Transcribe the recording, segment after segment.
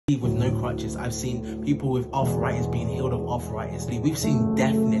with no crutches. I've seen people with arthritis being healed of arthritis. We've seen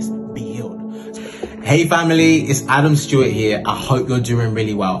deafness be healed. Hey family, it's Adam Stewart here. I hope you're doing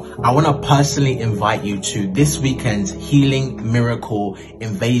really well. I want to personally invite you to this weekend's Healing Miracle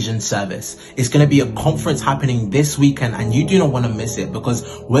Invasion service. It's going to be a conference happening this weekend and you do not want to miss it, because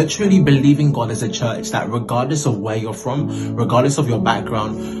we're truly believing God as a church that regardless of where you're from, regardless of your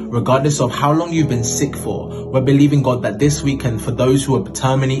background, regardless of how long you've been sick for, we're believing God that this weekend, for those who are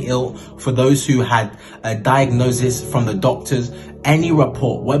terminally ill, for those who had a diagnosis from the doctors, any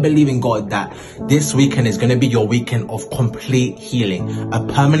report, we're believing God that this weekend is going to be your weekend of complete healing, a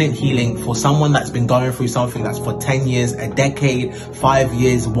permanent healing for someone that's been going through something that's for 10 years, a decade, 5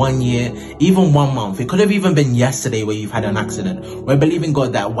 years, 1 year, even 1 month. It could have even been yesterday where you've had an accident. We're believing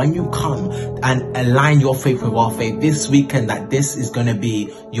God that when you come and align your faith with our faith this weekend, that this is going to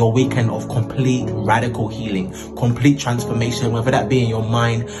be your weekend of complete radical healing, complete transformation, whether that be in your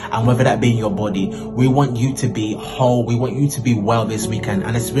mind and whether that be in your body. We want you to be whole. We want you to be well this weekend,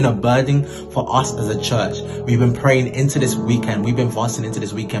 and it's been a burden for us as a church. We've been praying into this weekend, we've been fasting into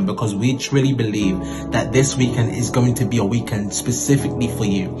this weekend, because we truly believe that this weekend is going to be a weekend specifically for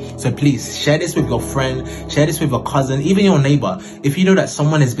you. So please share this with your friend, share this with your cousin, even your neighbor. If you know that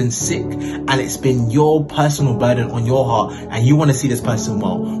someone has been sick and it's been your personal burden on your heart and you want to see this person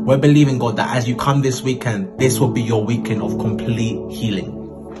well, we're believing God that as you come this weekend, this will be your weekend of complete healing.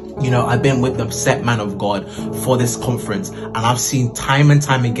 You know, I've been with the set man of God for this conference, and I've seen time and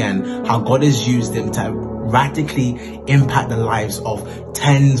time again how God has used him to radically impact the lives of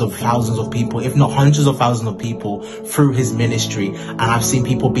tens of thousands of people, if not hundreds of thousands of people, through his ministry. And I've seen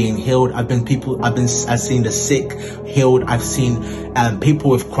people being healed. I've seen the sick healed. I've seen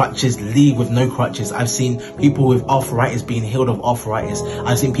people with crutches leave with no crutches. I've seen people with arthritis being healed of arthritis.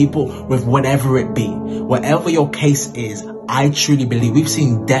 I've seen people with whatever it be, whatever your case is. I truly believe we've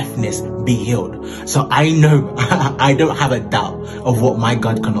seen deafness be healed. So I know I don't have a doubt of what my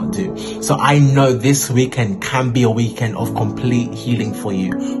God cannot do. So I know this weekend can be a weekend of complete healing for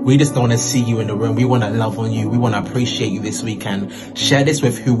you. We just don't want to see you in the room. We want to love on you. We want to appreciate you this weekend. Share this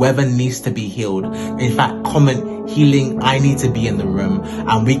with whoever needs to be healed. In fact, comment healing, I need to be in the room,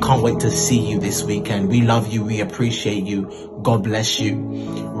 and we can't wait to see you this weekend. We love you. We appreciate you. God bless you.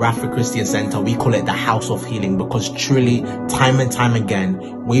 Rafa Christian Center, we call it the house of healing, because truly time and time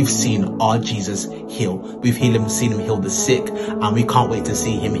again, we've seen our Jesus heal. We've seen him heal the sick, and we can't wait to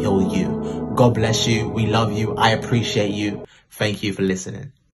see him heal you. God bless you. We love you. I appreciate you. Thank you for listening.